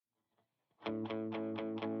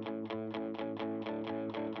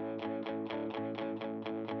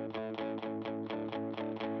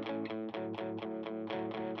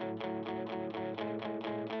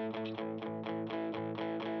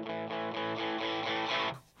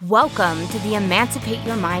Welcome to the Emancipate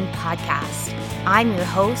Your Mind podcast. I'm your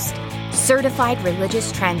host, certified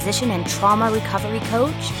religious transition and trauma recovery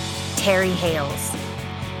coach, Terry Hales.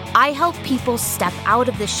 I help people step out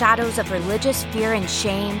of the shadows of religious fear and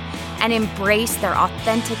shame and embrace their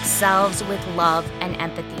authentic selves with love and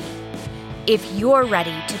empathy. If you're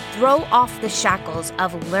ready to throw off the shackles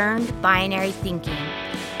of learned binary thinking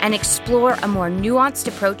and explore a more nuanced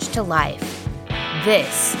approach to life,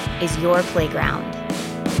 this is your playground.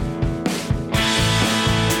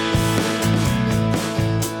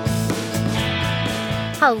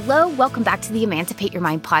 Hello, welcome back to the Emancipate Your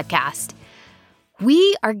Mind podcast.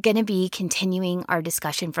 We are going to be continuing our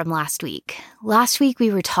discussion from last week. Last week,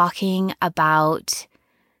 we were talking about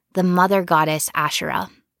the mother goddess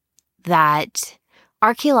Asherah that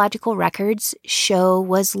archaeological records show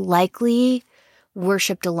was likely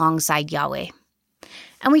worshipped alongside Yahweh.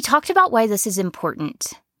 And we talked about why this is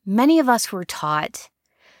important. Many of us were taught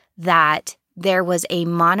that there was a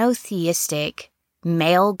monotheistic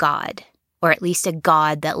male god, or at least a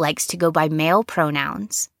god that likes to go by male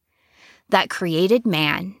pronouns, that created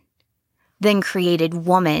man, then created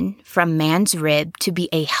woman from man's rib to be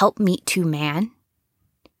a helpmeet to man,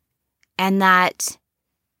 and that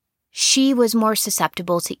she was more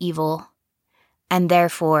susceptible to evil and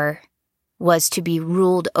therefore was to be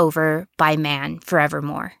ruled over by man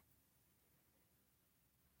forevermore.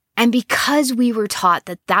 And because we were taught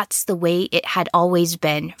that that's the way it had always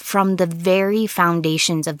been from the very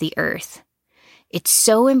foundations of the earth, it's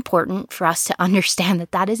so important for us to understand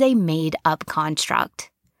that that is a made-up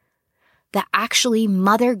construct. That actually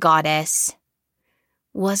Mother Goddess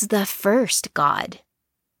was the first god.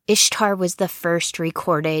 Ishtar was the first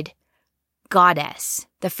recorded goddess,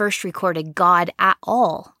 the first recorded god at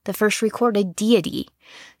all, the first recorded deity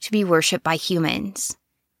to be worshipped by humans.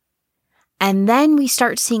 And then we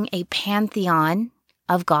start seeing a pantheon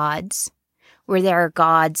of gods, where there are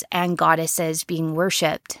gods and goddesses being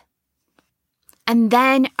worshipped. And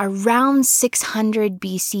then around 600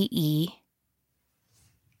 BCE,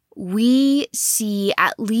 we see,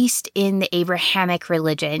 at least in the Abrahamic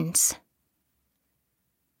religions,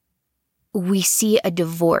 we see a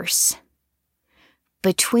divorce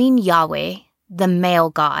between Yahweh, the male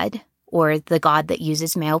god, or the god that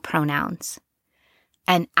uses male pronouns,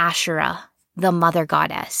 and Asherah, the mother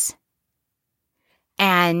goddess.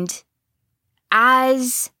 And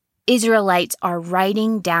as Israelites are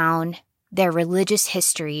writing down their religious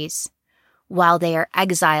histories while they are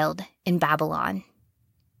exiled in Babylon,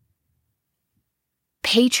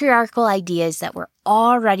 patriarchal ideas that were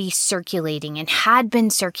already circulating and had been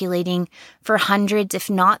circulating for hundreds, if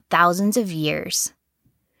not thousands of years,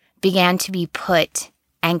 began to be put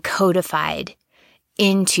and codified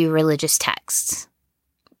into religious texts.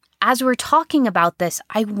 As we're talking about this,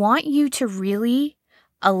 I want you to really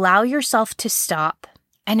allow yourself to stop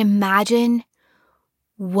and imagine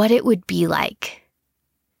what it would be like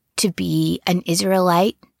to be an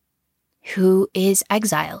Israelite who is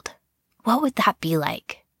exiled. What would that be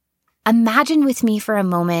like? Imagine with me for a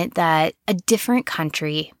moment that a different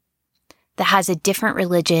country that has a different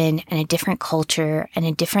religion and a different culture and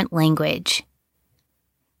a different language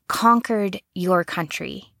conquered your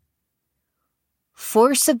country,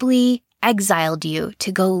 forcibly exiled you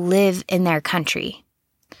to go live in their country,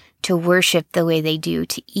 to worship the way they do,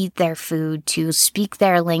 to eat their food, to speak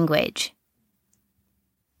their language.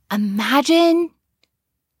 Imagine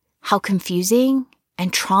how confusing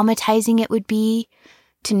and traumatizing it would be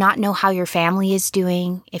to not know how your family is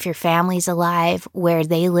doing, if your family's alive, where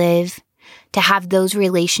they live, to have those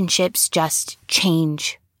relationships just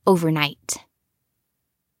change overnight.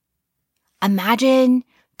 Imagine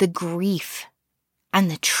the grief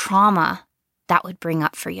and the trauma that would bring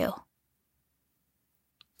up for you.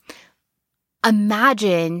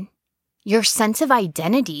 Imagine your sense of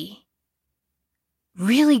identity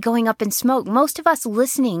really going up in smoke. Most of us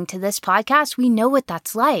listening to this podcast, we know what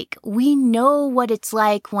that's like. We know what it's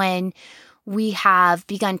like when we have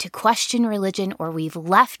begun to question religion or we've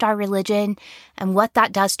left our religion and what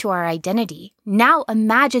that does to our identity. Now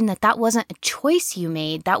imagine that that wasn't a choice you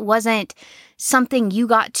made. That wasn't something you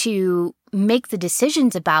got to make the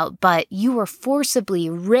decisions about, but you were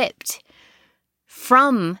forcibly ripped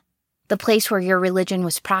from the place where your religion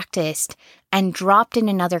was practiced and dropped in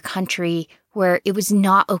another country where it was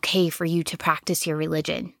not okay for you to practice your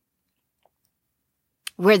religion,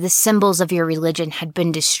 where the symbols of your religion had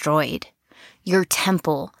been destroyed, your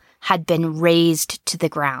temple had been razed to the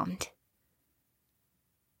ground,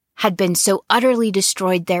 had been so utterly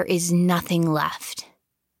destroyed there is nothing left.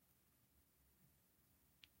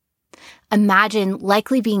 Imagine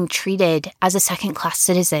likely being treated as a second-class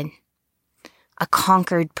citizen. a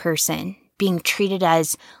conquered person, being treated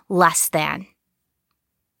as less than.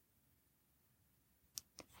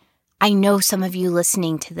 I know some of you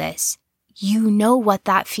listening to this, you know what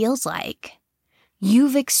that feels like.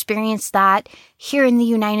 You've experienced that here in the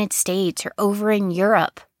United States or over in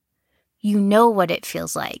Europe. You know what it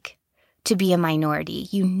feels like to be a minority.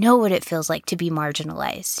 You know what it feels like to be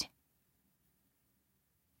marginalized.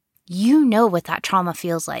 You know what that trauma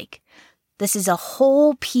feels like. This is a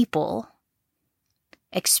whole people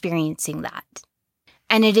experiencing that.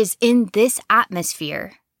 And it is in this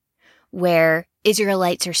atmosphere where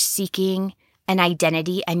Israelites are seeking an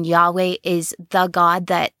identity, and Yahweh is the God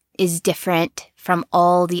that is different from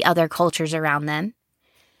all the other cultures around them.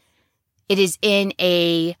 It is in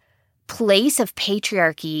a place of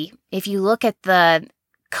patriarchy. If you look at the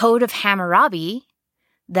Code of Hammurabi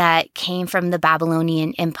that came from the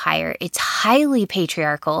Babylonian Empire, it's highly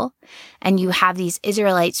patriarchal, and you have these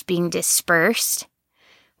Israelites being dispersed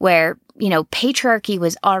where, patriarchy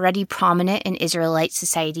was already prominent in Israelite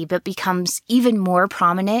society, but becomes even more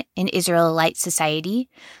prominent in Israelite society.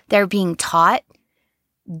 They're being taught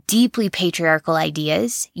deeply patriarchal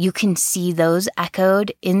ideas. You can see those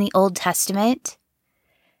echoed in the Old Testament.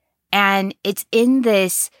 And it's in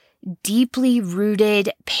this deeply rooted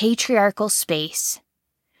patriarchal space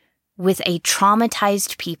with a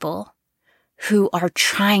traumatized people who are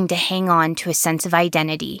trying to hang on to a sense of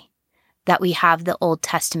identity that we have the Old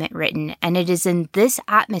Testament written. And it is in this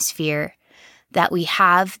atmosphere that we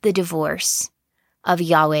have the divorce of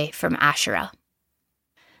Yahweh from Asherah.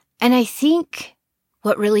 And I think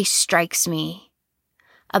what really strikes me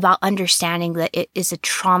about understanding that it is a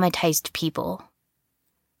traumatized people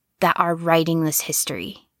that are writing this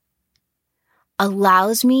history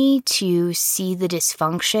allows me to see the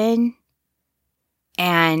dysfunction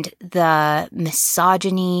and the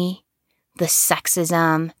misogyny, the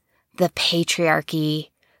sexism, the patriarchy,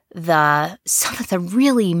 some of the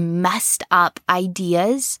really messed up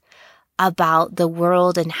ideas about the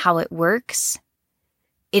world and how it works.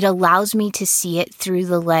 It allows me to see it through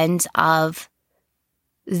the lens of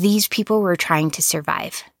these people were trying to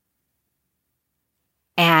survive.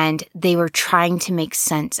 And they were trying to make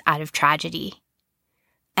sense out of tragedy.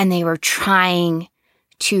 And they were trying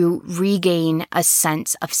to regain a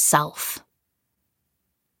sense of self.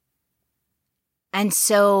 And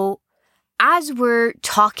so, as we're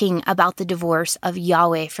talking about the divorce of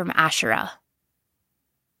Yahweh from Asherah,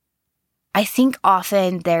 I think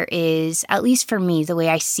often there is, at least for me, the way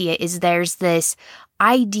I see it, is there's this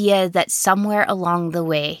idea that somewhere along the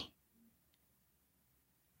way,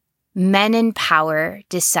 men in power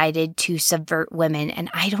decided to subvert women. And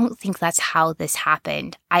I don't think that's how this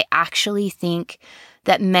happened. I actually think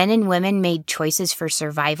that men and women made choices for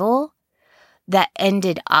survival that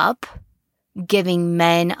ended up giving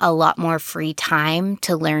men a lot more free time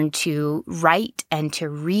to learn to write and to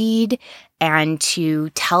read and to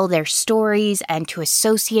tell their stories and to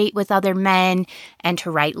associate with other men and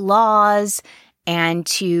to write laws and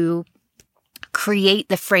to create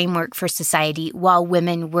the framework for society while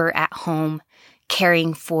women were at home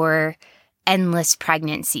caring for endless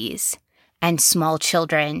pregnancies and small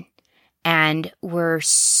children and were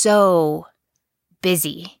so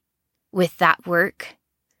busy with that work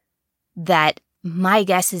that my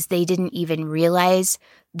guess is they didn't even realize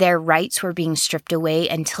their rights were being stripped away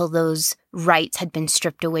until those rights had been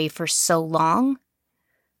stripped away for so long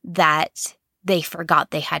that they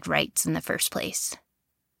forgot they had rights in the first place.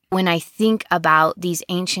 When I think about these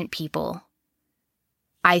ancient people,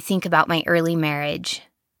 I think about my early marriage,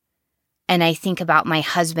 and I think about my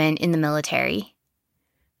husband in the military,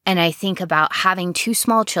 and I think about having 2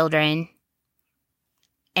 small children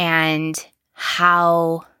and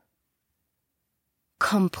how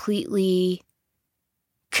completely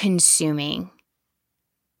consuming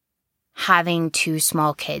having 2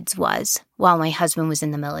 small kids was while my husband was in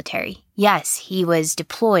the military. Yes, he was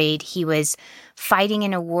deployed. He was fighting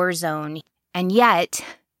in a war zone. And yet,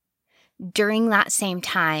 during that same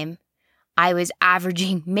time, I was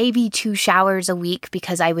averaging maybe 2 showers a week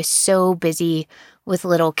because I was so busy with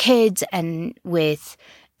little kids and with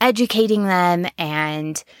educating them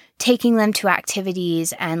and taking them to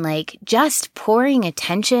activities and just pouring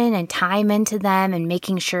attention and time into them and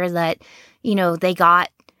making sure that, they got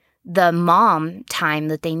the mom time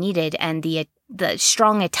that they needed and the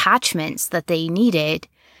strong attachments that they needed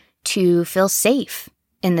to feel safe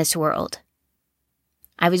in this world.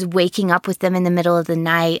 I was waking up with them in the middle of the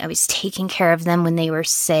night. I was taking care of them when they were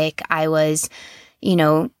sick. I was,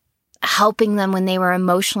 helping them when they were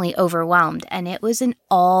emotionally overwhelmed. And it was an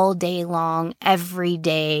all day long, every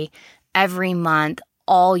day, every month,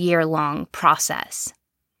 all year long process.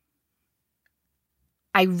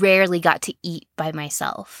 I rarely got to eat by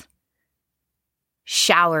myself.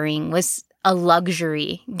 Showering was a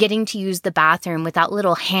luxury. Getting to use the bathroom without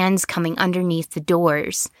little hands coming underneath the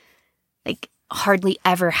doors, hardly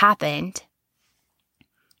ever happened.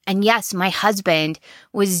 And yes, my husband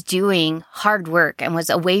was doing hard work and was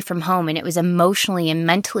away from home, and it was emotionally and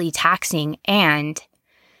mentally taxing, and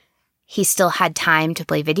he still had time to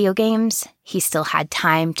play video games. He still had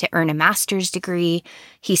time to earn a master's degree.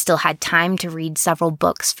 He still had time to read several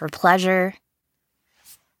books for pleasure.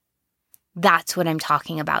 That's what I'm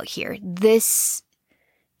talking about here. This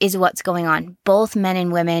is what's going on. Both men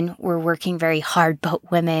and women were working very hard,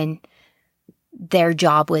 but women, their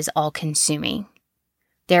job was all-consuming.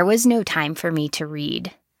 There was no time for me to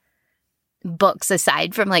read books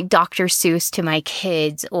aside from Dr. Seuss to my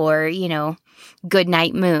kids or,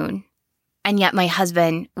 Goodnight Moon. And yet my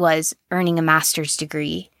husband was earning a master's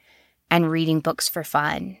degree and reading books for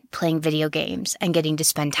fun, playing video games, and getting to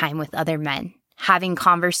spend time with other men, having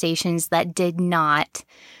conversations that did not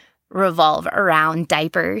revolve around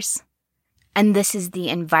diapers. And this is the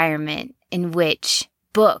environment in which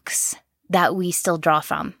books that we still draw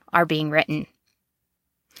from are being written.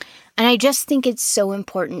 And I just think it's so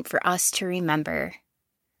important for us to remember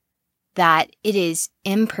that it is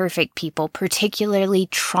imperfect people, particularly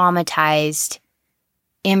traumatized,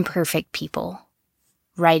 imperfect people,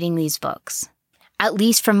 writing these books. At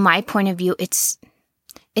least from my point of view, it's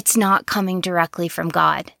not coming directly from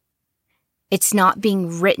God. It's not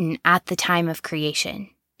being written at the time of creation.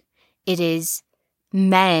 It is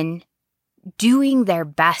men doing their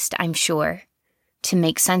best, I'm sure, to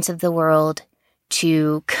make sense of the world,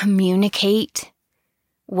 to communicate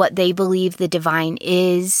what they believe the divine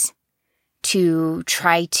is, to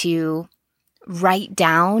try to write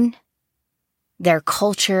down their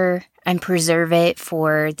culture and preserve it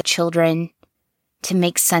for the children, to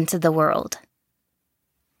make sense of the world.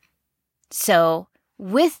 So,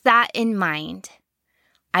 with that in mind,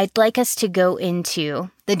 I'd like us to go into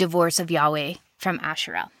the divorce of Yahweh from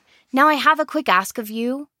Asherah. Now, I have a quick ask of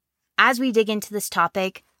you. As we dig into this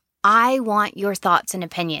topic, I want your thoughts and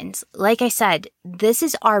opinions. Like I said, this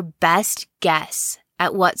is our best guess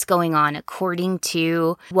at what's going on according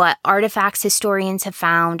to what artifacts historians have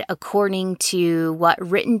found, according to what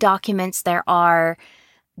written documents there are,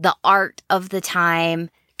 the art of the time,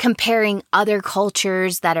 comparing other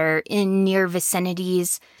cultures that are in near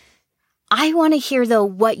vicinities. I want to hear, though,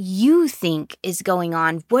 what you think is going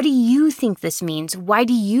on. What do you think this means? Why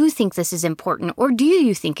do you think this is important? Or do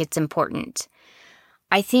you think it's important?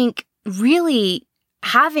 I think really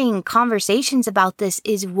having conversations about this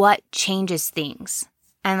is what changes things.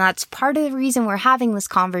 And that's part of the reason we're having this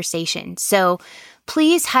conversation. So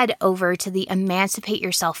please head over to the Emancipate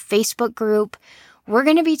Yourself Facebook group. We're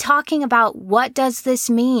going to be talking about, what does this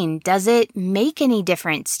mean? Does it make any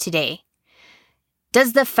difference today?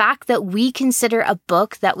 Does the fact that we consider a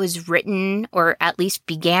book that was written, or at least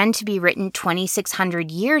began to be written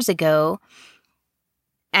 2,600 years ago,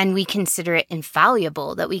 and we consider it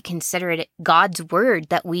infallible, that we consider it God's word,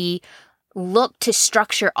 that we look to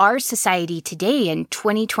structure our society today in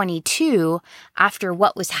 2022 after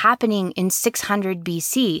what was happening in 600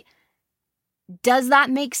 BC, does that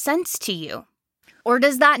make sense to you? Or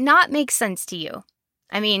does that not make sense to you?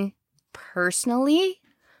 I mean, personally,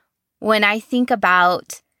 when I think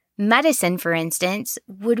about medicine, for instance,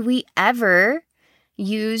 would we ever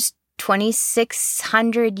use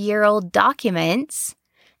 2,600-year-old documents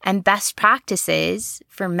and best practices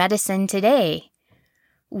for medicine today?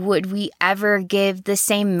 Would we ever give the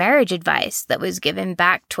same marriage advice that was given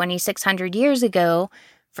back 2,600 years ago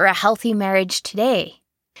for a healthy marriage today?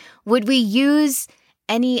 Would we use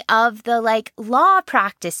any of the law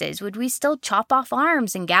practices? Would we still chop off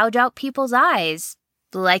arms and gouge out people's eyes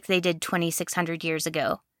like they did 2,600 years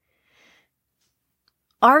ago?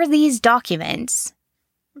 Are these documents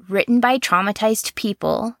written by traumatized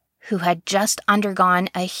people who had just undergone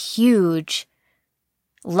a huge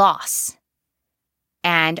loss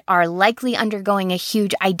and are likely undergoing a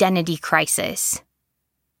huge identity crisis?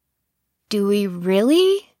 Do we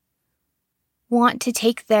really want to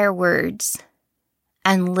take their words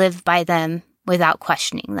and live by them without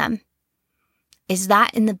questioning them? Is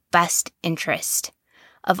that in the best interest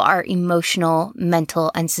of our emotional,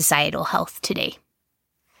 mental, and societal health today?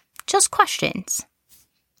 Just questions.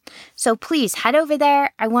 So please head over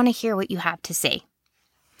there. I want to hear what you have to say.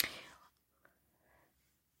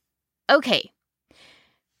 Okay.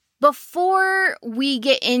 Before we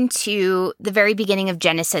get into the very beginning of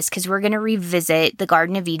Genesis, because we're going to revisit the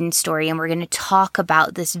Garden of Eden story and we're going to talk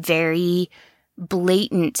about this very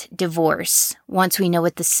blatant divorce once we know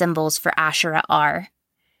what the symbols for Asherah are.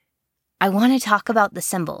 I want to talk about the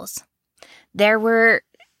symbols. There were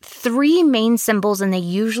 3 main symbols, and they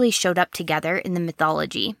usually showed up together in the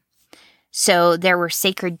mythology. So there were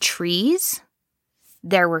sacred trees,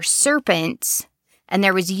 there were serpents, and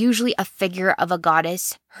there was usually a figure of a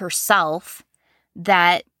goddess herself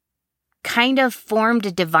that kind of formed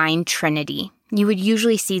a divine trinity. You would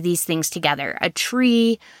usually see these things together: a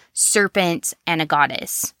tree, serpent, and a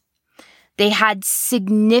goddess. They had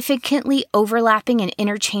significantly overlapping and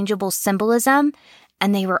interchangeable symbolism,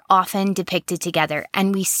 and they were often depicted together.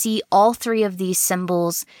 And we see all 3 of these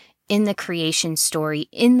symbols in the creation story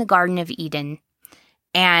in the Garden of Eden.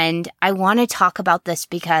 And I want to talk about this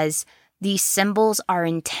because these symbols are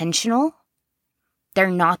intentional. They're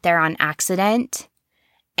not there on accident.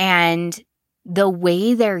 And the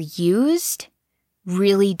way they're used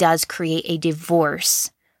really does create a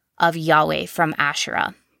divorce of Yahweh from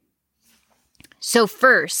Asherah. So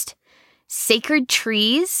first, sacred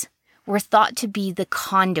trees were thought to be the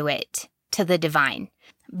conduit to the divine.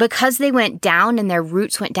 Because they went down and their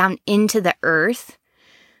roots went down into the earth,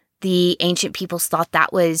 the ancient peoples thought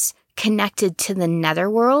that was connected to the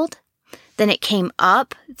netherworld. Then it came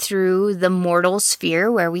up through the mortal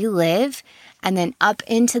sphere where we live, and then up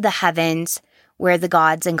into the heavens where the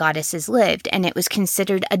gods and goddesses lived. And it was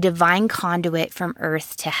considered a divine conduit from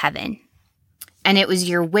earth to heaven. And it was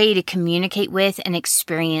your way to communicate with and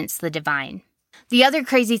experience the divine. The other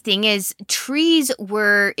crazy thing is trees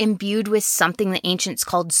were imbued with something the ancients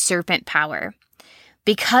called serpent power.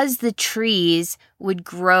 Because the trees would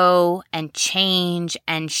grow and change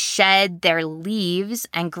and shed their leaves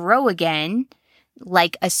and grow again,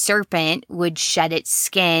 like a serpent would shed its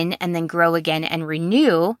skin and then grow again and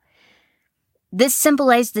renew, this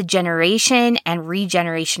symbolized the generation and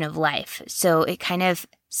regeneration of life. So it kind of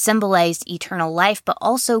symbolized eternal life, but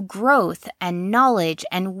also growth and knowledge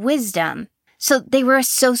and wisdom. So they were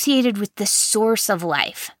associated with the source of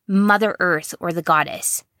life, Mother Earth or the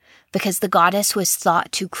goddess, because the goddess was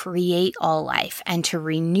thought to create all life and to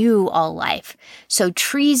renew all life. So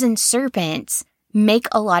trees and serpents make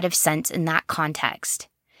a lot of sense in that context.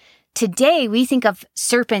 Today, we think of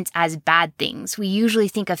serpents as bad things. We usually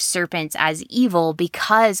think of serpents as evil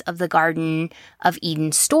because of the Garden of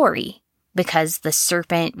Eden story, because the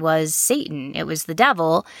serpent was Satan, it was the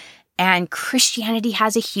devil, and Christianity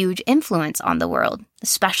has a huge influence on the world,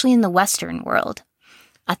 especially in the Western world.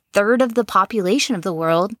 1/3 of the population of the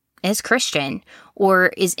world is Christian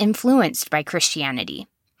or is influenced by Christianity.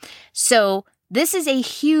 So this is a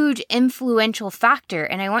huge influential factor,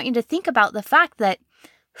 and I want you to think about the fact that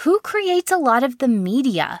who creates a lot of the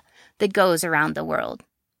media that goes around the world?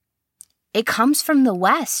 It comes from the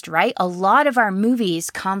West, right? A lot of our movies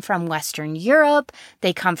come from Western Europe,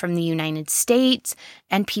 they come from the United States,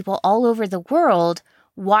 and people all over the world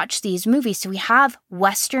watch these movies. So we have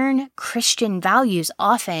Western Christian values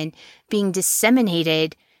often being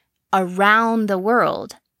disseminated around the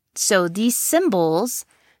world. So these symbols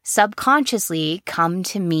subconsciously come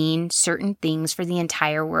to mean certain things for the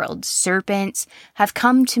entire world. Serpents have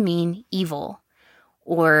come to mean evil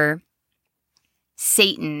or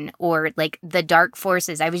Satan or like the dark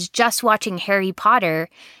forces. I was just watching Harry Potter,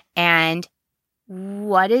 and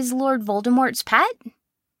what is Lord Voldemort's pet?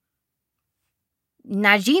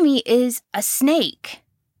 Nagini is a snake,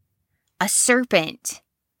 a serpent,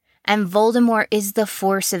 and Voldemort is the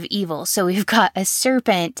force of evil. So we've got a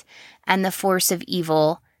serpent and the force of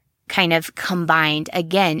evil kind of combined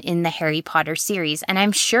again in the Harry Potter series. And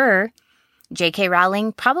I'm sure J.K.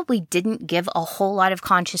 Rowling probably didn't give a whole lot of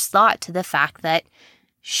conscious thought to the fact that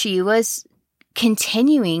she was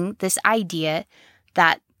continuing this idea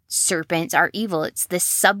that serpents are evil. It's this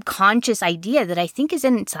subconscious idea that I think is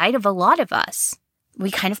inside of a lot of us.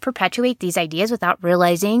 We kind of perpetuate these ideas without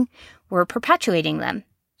realizing we're perpetuating them.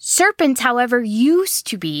 Serpents, however, used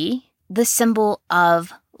to be the symbol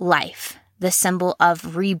of life, the symbol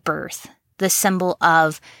of rebirth, the symbol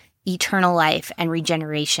of eternal life and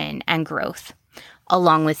regeneration and growth,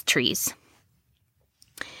 along with trees.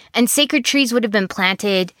 And sacred trees would have been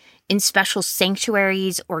planted in special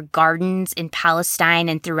sanctuaries or gardens in Palestine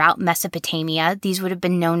and throughout Mesopotamia. These would have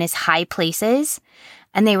been known as high places,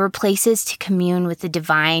 and they were places to commune with the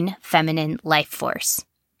divine feminine life force.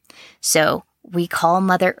 So we call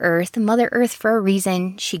Mother Earth for a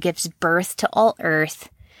reason. She gives birth to all earth.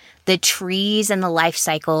 The trees and the life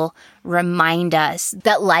cycle remind us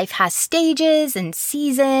that life has stages and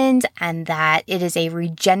seasons and that it is a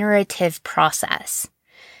regenerative process.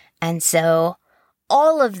 And so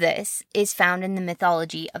all of this is found in the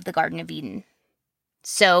mythology of the Garden of Eden.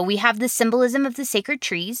 So we have the symbolism of the sacred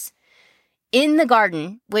trees in the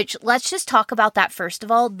garden, which let's just talk about that first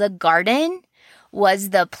of all. The garden was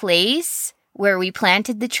the place where we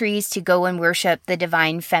planted the trees to go and worship the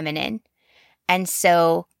divine feminine. And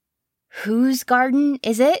so, whose garden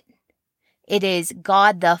is it? It is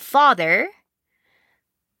God the Father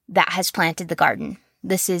that has planted the garden.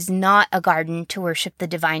 This is not a garden to worship the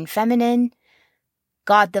divine feminine.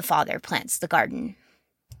 God the Father plants the garden.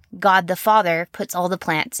 God the Father puts all the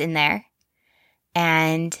plants in there.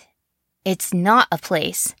 And it's not a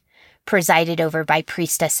place presided over by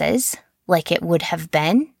priestesses like it would have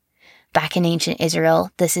been back in ancient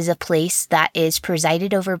Israel. This is a place that is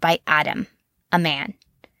presided over by Adam, a man.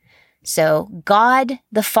 So God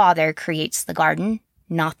the Father creates the garden,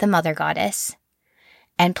 not the mother goddess,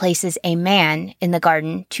 and places a man in the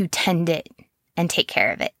garden to tend it and take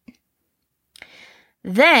care of it.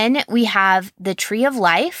 Then we have the tree of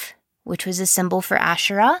life, which was a symbol for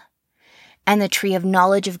Asherah, and the tree of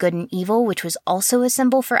knowledge of good and evil, which was also a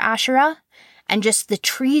symbol for Asherah. And just the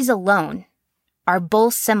trees alone are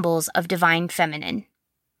both symbols of divine feminine.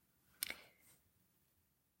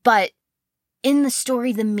 But in the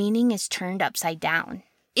story, the meaning is turned upside down.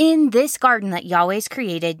 In this garden that Yahweh's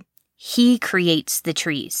created, he creates the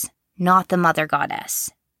trees, not the mother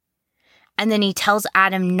goddess. And then he tells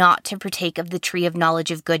Adam not to partake of the tree of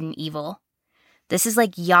knowledge of good and evil. This is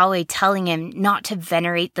like Yahweh telling him not to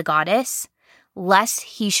venerate the goddess, lest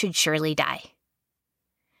he should surely die.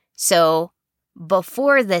 So,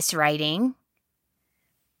 before this writing,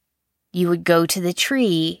 you would go to the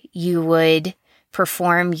tree, you would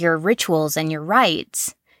perform your rituals and your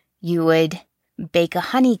rites, you would bake a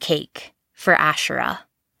honey cake for Asherah,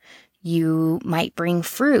 you might bring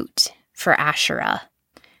fruit for Asherah.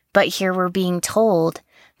 But here we're being told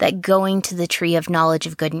that going to the tree of knowledge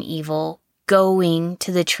of good and evil, going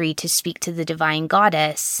to the tree to speak to the divine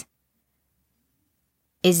goddess,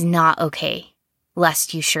 is not okay,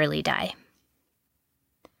 lest you surely die.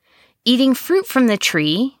 Eating fruit from the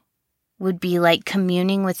tree would be like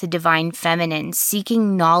communing with the divine feminine,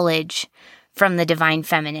 seeking knowledge from the divine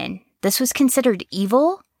feminine. This was considered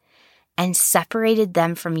evil and separated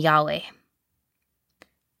them from Yahweh.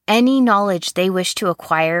 Any knowledge they wish to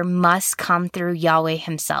acquire must come through Yahweh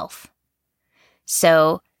himself.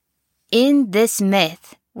 So, in this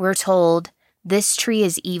myth, we're told this tree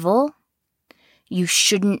is evil. You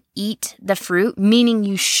shouldn't eat the fruit, meaning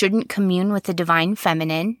you shouldn't commune with the divine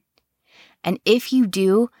feminine. And if you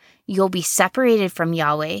do, you'll be separated from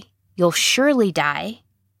Yahweh. You'll surely die.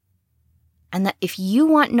 And that if you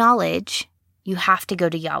want knowledge, you have to go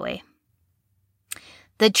to Yahweh.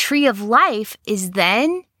 The tree of life is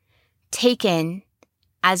then taken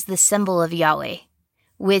as the symbol of Yahweh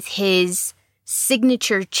with his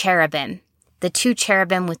signature cherubim, the two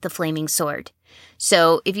cherubim with the flaming sword.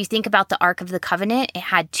 So if you think about the Ark of the Covenant, it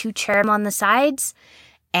had two cherubim on the sides,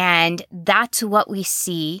 and that's what we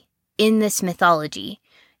see in this mythology.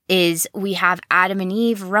 Is we have Adam and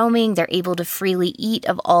Eve roaming. They're able to freely eat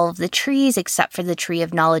of all of the trees except for the tree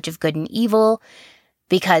of knowledge of good and evil.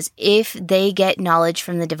 Because if they get knowledge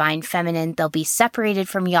from the divine feminine, they'll be separated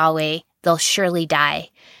from Yahweh. They'll surely die.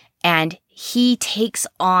 And he takes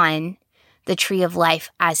on the tree of life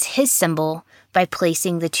as his symbol by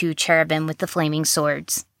placing the two cherubim with the flaming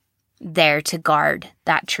swords there to guard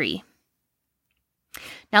that tree.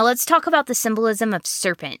 Now let's talk about the symbolism of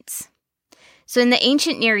serpents. So in the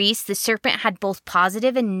ancient Near East, the serpent had both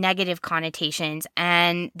positive and negative connotations.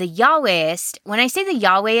 And the Yahwehist, when I say the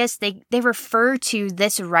Yahwehist, they refer to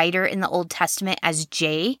this writer in the Old Testament as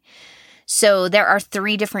J. So there are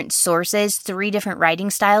 3 different sources, 3 different writing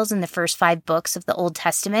styles in the first 5 books of the Old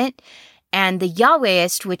Testament. And the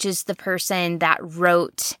Yahwehist, which is the person that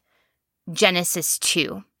wrote Genesis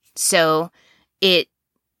 2. So it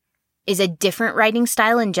is a different writing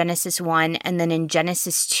style in Genesis 1, and then in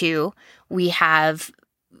Genesis 2, we have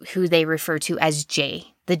who they refer to as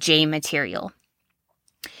J, the J material.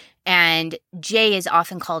 And J is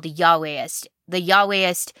often called a Yahwehist. The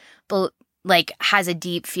Yahwehist has a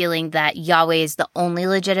deep feeling that Yahweh is the only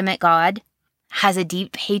legitimate God, has a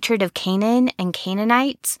deep hatred of Canaan and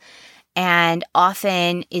Canaanites, and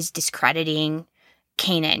often is discrediting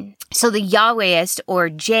Canaan. So the Yahwehist, or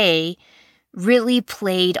J, really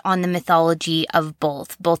played on the mythology of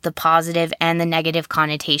both the positive and the negative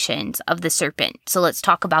connotations of the serpent. So let's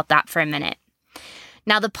talk about that for a minute.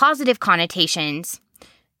 Now, the positive connotations,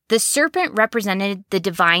 the serpent represented the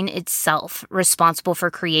divine itself, responsible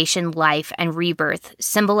for creation, life, and rebirth,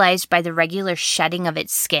 symbolized by the regular shedding of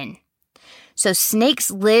its skin. So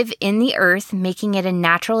snakes live in the earth, making it a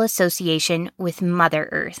natural association with Mother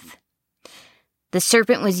Earth. The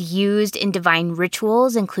serpent was used in divine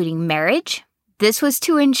rituals, including marriage. This was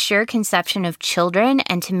to ensure conception of children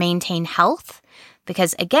and to maintain health.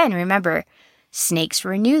 Because again, remember, Snakes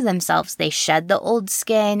renew themselves. They shed the old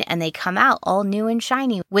skin and they come out all new and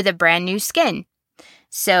shiny with a brand new skin.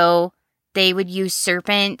 So they would use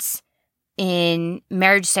serpents in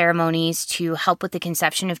marriage ceremonies to help with the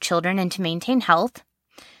conception of children and to maintain health.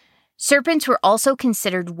 Serpents were also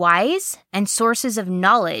considered wise and sources of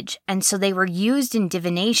knowledge, and so they were used in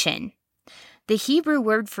divination. The Hebrew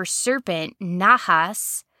word for serpent,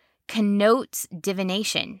 nahas, connotes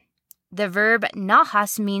divination. The verb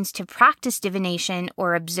nahas means to practice divination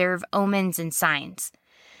or observe omens and signs.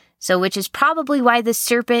 So, which is probably why the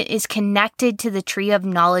serpent is connected to the tree of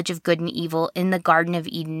knowledge of good and evil in the Garden of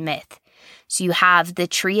Eden myth. So you have the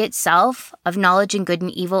tree itself of knowledge and good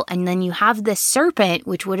and evil, and then you have the serpent,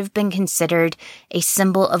 which would have been considered a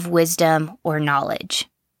symbol of wisdom or knowledge.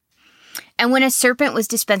 And when a serpent was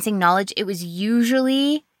dispensing knowledge, it was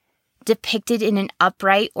usually depicted in an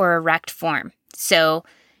upright or erect form. So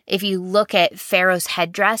if you look at Pharaoh's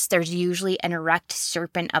headdress, there's usually an erect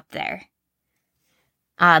serpent up there.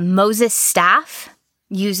 Moses' staff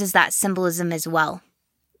uses that symbolism as well.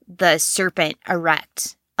 The serpent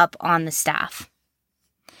erect up on the staff.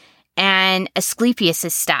 And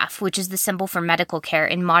Asclepius' staff, which is the symbol for medical care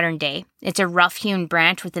in modern day. It's a rough-hewn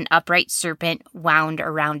branch with an upright serpent wound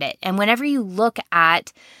around it. And whenever you look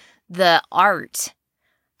at the art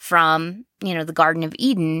from, the Garden of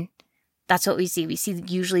Eden, that's what we see. We see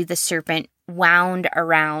usually the serpent wound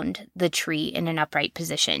around the tree in an upright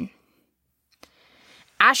position.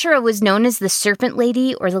 Asherah was known as the serpent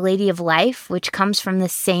lady or the lady of life, which comes from the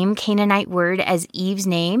same Canaanite word as Eve's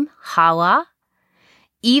name, Hawa.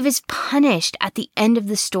 Eve is punished at the end of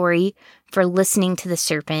the story for listening to the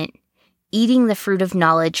serpent, eating the fruit of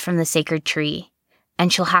knowledge from the sacred tree,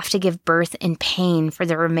 and she'll have to give birth in pain for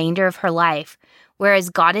the remainder of her life,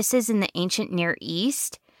 whereas goddesses in the ancient Near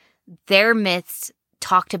East, their myths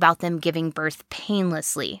talked about them giving birth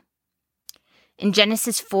painlessly. In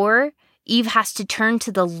Genesis 4, Eve has to turn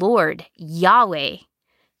to the Lord, Yahweh,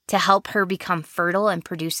 to help her become fertile and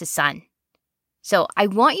produce a son. So I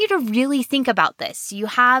want you to really think about this. You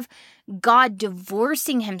have God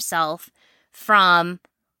divorcing himself from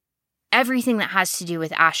everything that has to do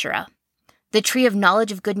with Asherah. The tree of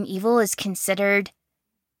knowledge of good and evil is considered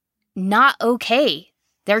not okay.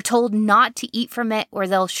 They're told not to eat from it or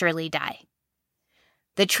they'll surely die.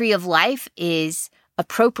 The tree of life is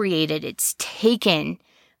appropriated. It's taken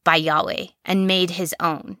by Yahweh and made his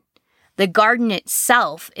own. The garden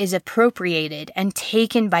itself is appropriated and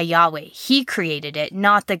taken by Yahweh. He created it,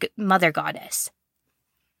 not the mother goddess.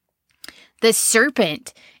 The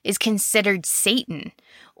serpent is considered Satan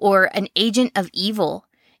or an agent of evil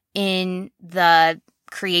in the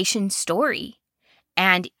creation story.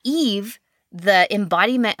 And Eve, the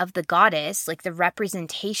embodiment of the goddess, like the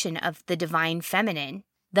representation of the divine feminine,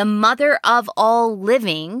 the mother of all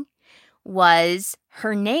living, was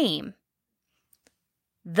her name.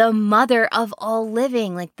 The mother of all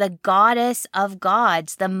living, like the goddess of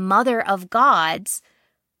gods, the mother of gods,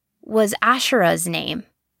 was Asherah's name.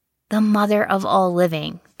 The mother of all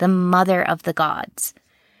living, the mother of the gods.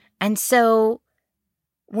 And so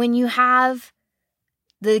when you have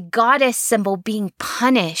the goddess symbol being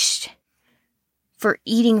punished for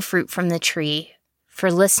eating fruit from the tree,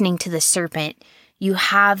 for listening to the serpent, you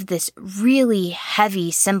have this really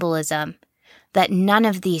heavy symbolism that none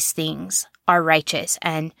of these things are righteous,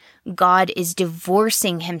 and God is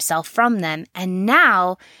divorcing himself from them, and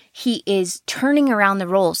now he is turning around the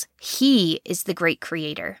roles. He is the great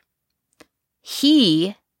creator.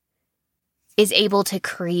 He is able to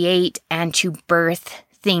create and to birth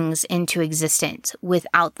things into existence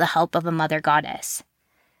without the help of a mother goddess.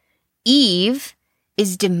 Eve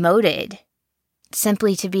is demoted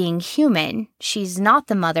simply to being human. She's not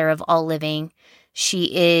the mother of all living.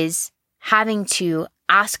 She is having to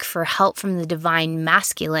ask for help from the divine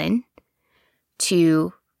masculine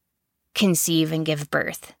to conceive and give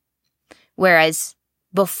birth. Whereas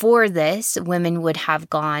before this, women would have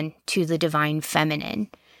gone to the divine feminine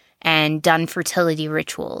and done fertility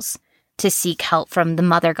rituals to seek help from the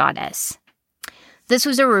mother goddess. This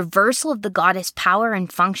was a reversal of the goddess power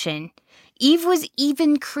and function. Eve was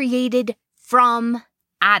even created from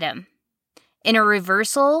Adam in a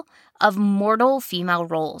reversal of mortal female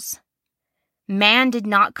roles. Man did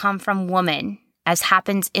not come from woman, as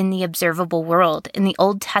happens in the observable world. In the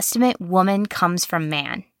Old Testament, woman comes from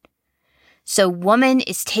man. So woman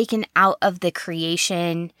is taken out of the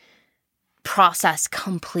creation process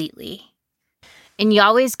completely. In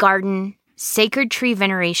Yahweh's garden, sacred tree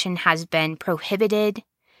veneration has been prohibited,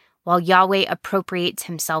 while Yahweh appropriates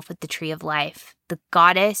himself with the tree of life. The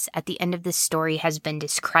goddess at the end of this story has been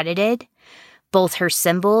discredited, both her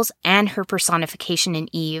symbols and her personification in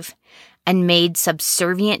Eve. and made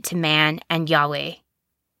subservient to man and Yahweh,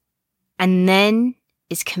 and then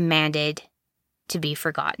is commanded to be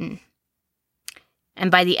forgotten.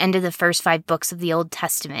 And by the end of the first 5 books of the Old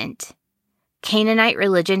Testament, Canaanite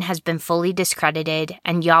religion has been fully discredited,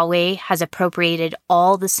 and Yahweh has appropriated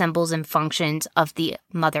all the symbols and functions of the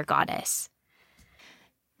mother goddess.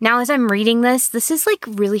 Now, as I'm reading this is like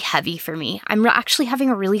really heavy for me. I'm actually having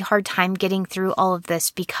a really hard time getting through all of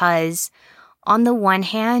this because on the one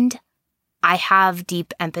hand, I have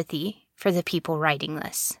deep empathy for the people writing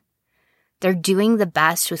this. They're doing the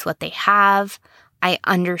best with what they have. I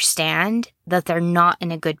understand that they're not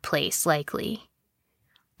in a good place, likely.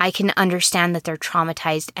 I can understand that they're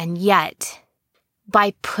traumatized, and yet,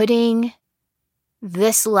 by putting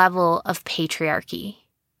this level of patriarchy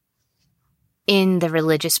in the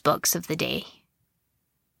religious books of the day,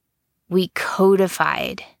 we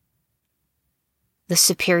codified the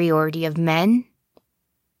superiority of men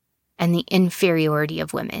and the inferiority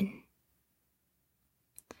of women.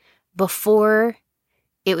 Before,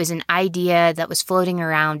 it was an idea that was floating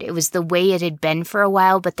around. It was the way it had been for a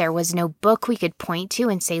while, but there was no book we could point to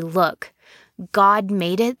and say, look, God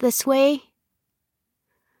made it this way.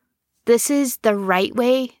 This is the right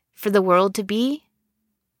way for the world to be.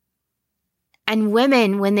 And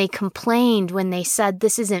women, when they complained, when they said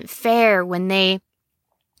this isn't fair, when they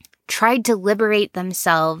tried to liberate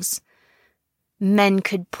themselves, men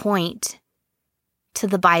could point to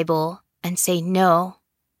the Bible and say, no,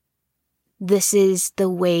 this is the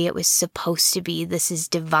way it was supposed to be. This is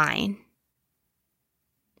divine.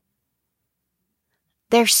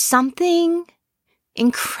 There's something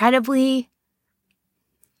incredibly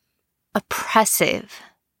oppressive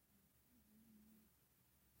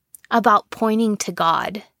about pointing to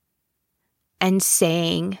God and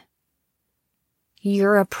saying,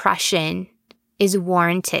 your oppression is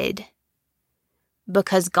warranted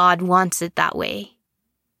because God wants it that way.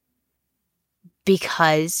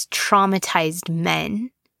 Because traumatized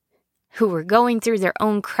men who were going through their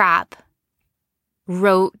own crap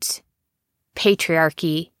wrote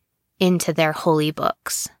patriarchy into their holy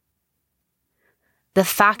books. The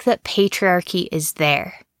fact that patriarchy is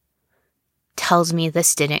there tells me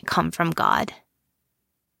this didn't come from God.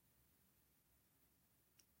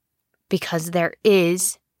 Because there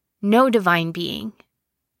is no divine being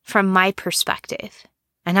from my perspective,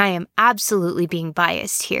 and I am absolutely being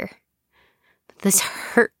biased here. This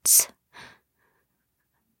hurts.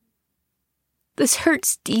 This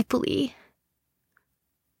hurts deeply.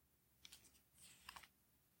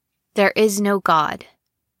 There is no God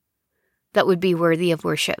that would be worthy of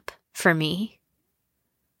worship for me,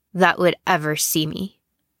 that would ever see me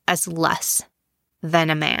as less than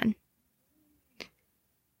a man,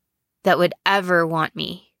 that would ever want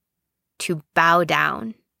me to bow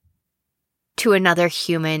down to another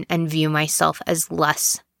human and view myself as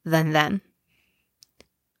less than them.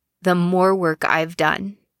 The more work I've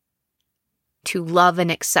done to love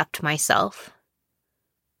and accept myself,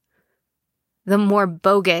 the more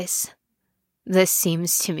bogus this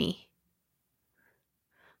seems to me.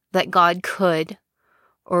 That God could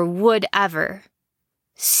or would ever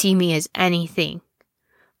see me as anything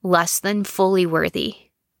less than fully worthy,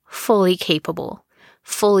 fully capable,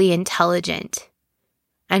 fully intelligent,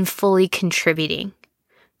 and fully contributing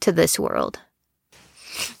to this world.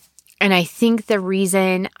 And I think the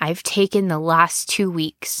reason I've taken the last 2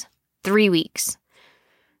 weeks, 3 weeks,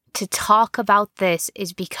 to talk about this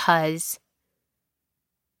is because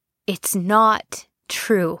it's not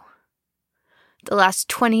true. The last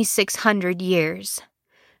 2,600 years,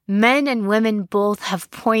 men and women both have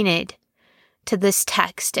pointed to this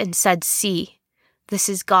text and said, see, this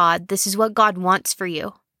is God. This is what God wants for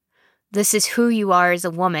you. This is who you are as a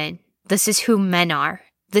woman. This is who men are.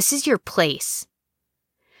 This is your place.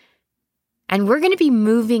 And we're going to be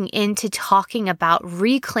moving into talking about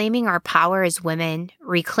reclaiming our power as women,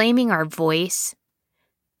 reclaiming our voice,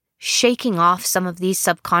 shaking off some of these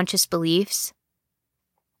subconscious beliefs.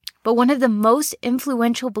 But one of the most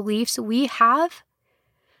influential beliefs we have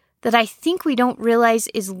that I think we don't realize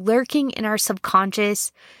is lurking in our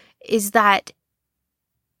subconscious is that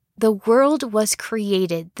the world was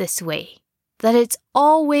created this way, that it's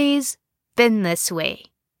always been this way,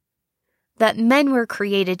 that men were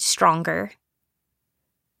created stronger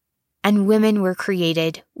and women were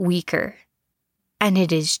created weaker, and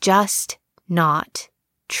it is just not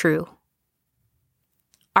true.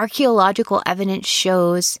 Archaeological evidence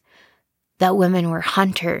shows that women were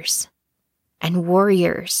hunters and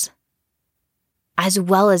warriors, as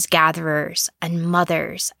well as gatherers and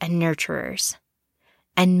mothers and nurturers.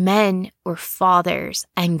 And men were fathers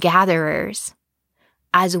and gatherers,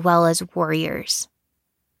 as well as warriors.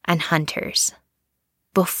 and hunters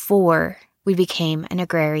before we became an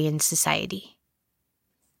agrarian society.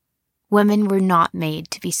 Women were not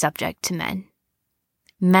made to be subject to men.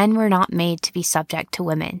 Men were not made to be subject to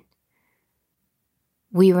women.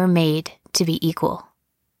 We were made to be equal.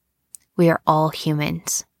 We are all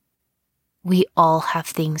humans. We all have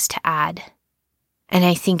things to add. And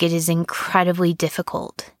I think it is incredibly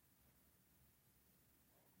difficult.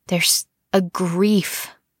 There's a grief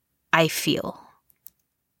I feel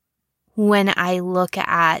when I look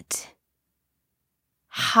at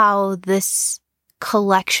how this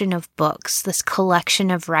collection of books, this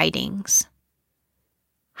collection of writings,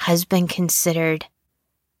 has been considered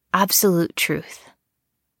absolute truth,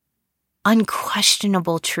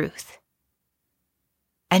 unquestionable truth.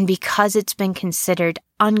 And because it's been considered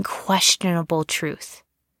unquestionable truth,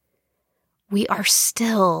 we are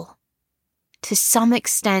still, to some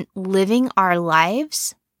extent, living our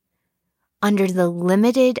lives under the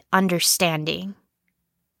limited understanding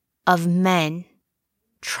of men,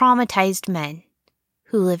 traumatized men,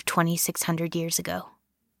 who lived 2,600 years ago.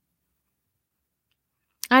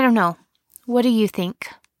 I don't know. What do you think?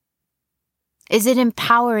 Is it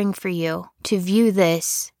empowering for you to view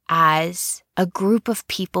this as a group of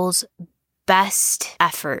people's best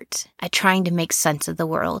effort at trying to make sense of the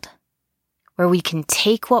world, where we can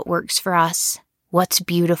take what works for us, what's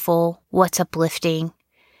beautiful, what's uplifting,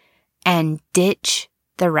 and ditch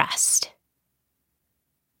the rest?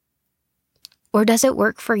 Or does it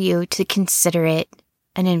work for you to consider it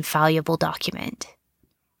an infallible document?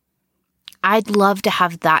 I'd love to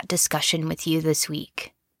have that discussion with you this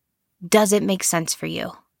week. Does it make sense for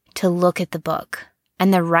you to look at the book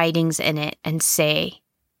and the writings in it and say,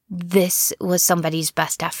 this was somebody's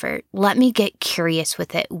best effort? Let me get curious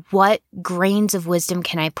with it. What grains of wisdom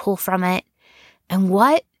can I pull from it? And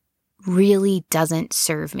what really doesn't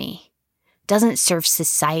serve me, doesn't serve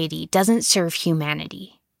society, doesn't serve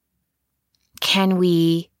humanity? Can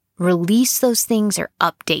we release those things or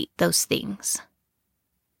update those things?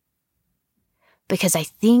 Because I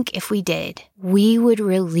think if we did, we would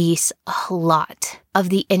release a lot of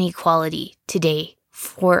the inequality today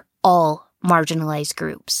for all marginalized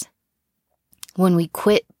groups. When we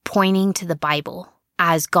quit pointing to the Bible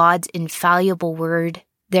as God's infallible word,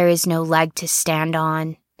 there is no leg to stand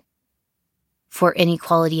on for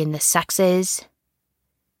inequality in the sexes,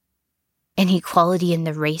 inequality in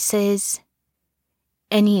the races,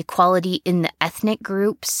 inequality in the ethnic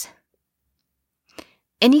groups,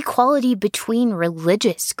 inequality between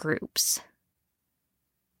religious groups,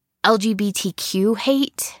 LGBTQ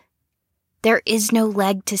hate. There is no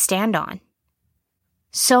leg to stand on.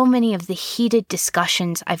 So many of the heated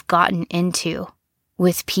discussions I've gotten into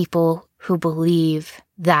with people who believe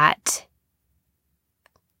that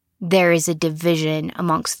there is a division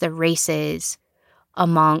amongst the races,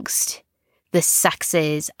 amongst the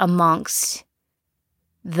sexes, amongst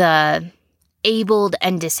the abled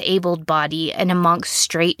and disabled body, and amongst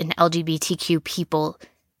straight and LGBTQ people.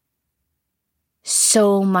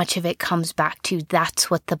 So much of it comes back to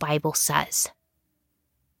that's what the Bible says.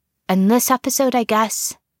 And this episode, I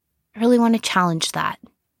guess, I really want to challenge that.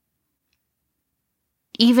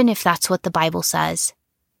 Even if that's what the Bible says,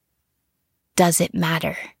 does it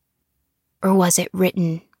matter? Or was it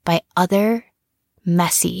written by other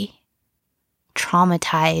messy,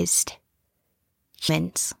 traumatized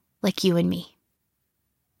humans like you and me?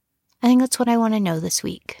 I think that's what I want to know this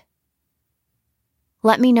week.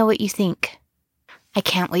 Let me know what you think. I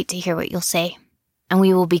can't wait to hear what you'll say. And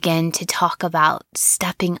we will begin to talk about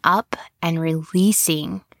stepping up and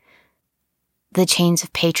releasing the chains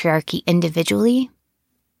of patriarchy individually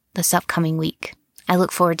this upcoming week. I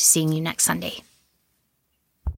look forward to seeing you next Sunday.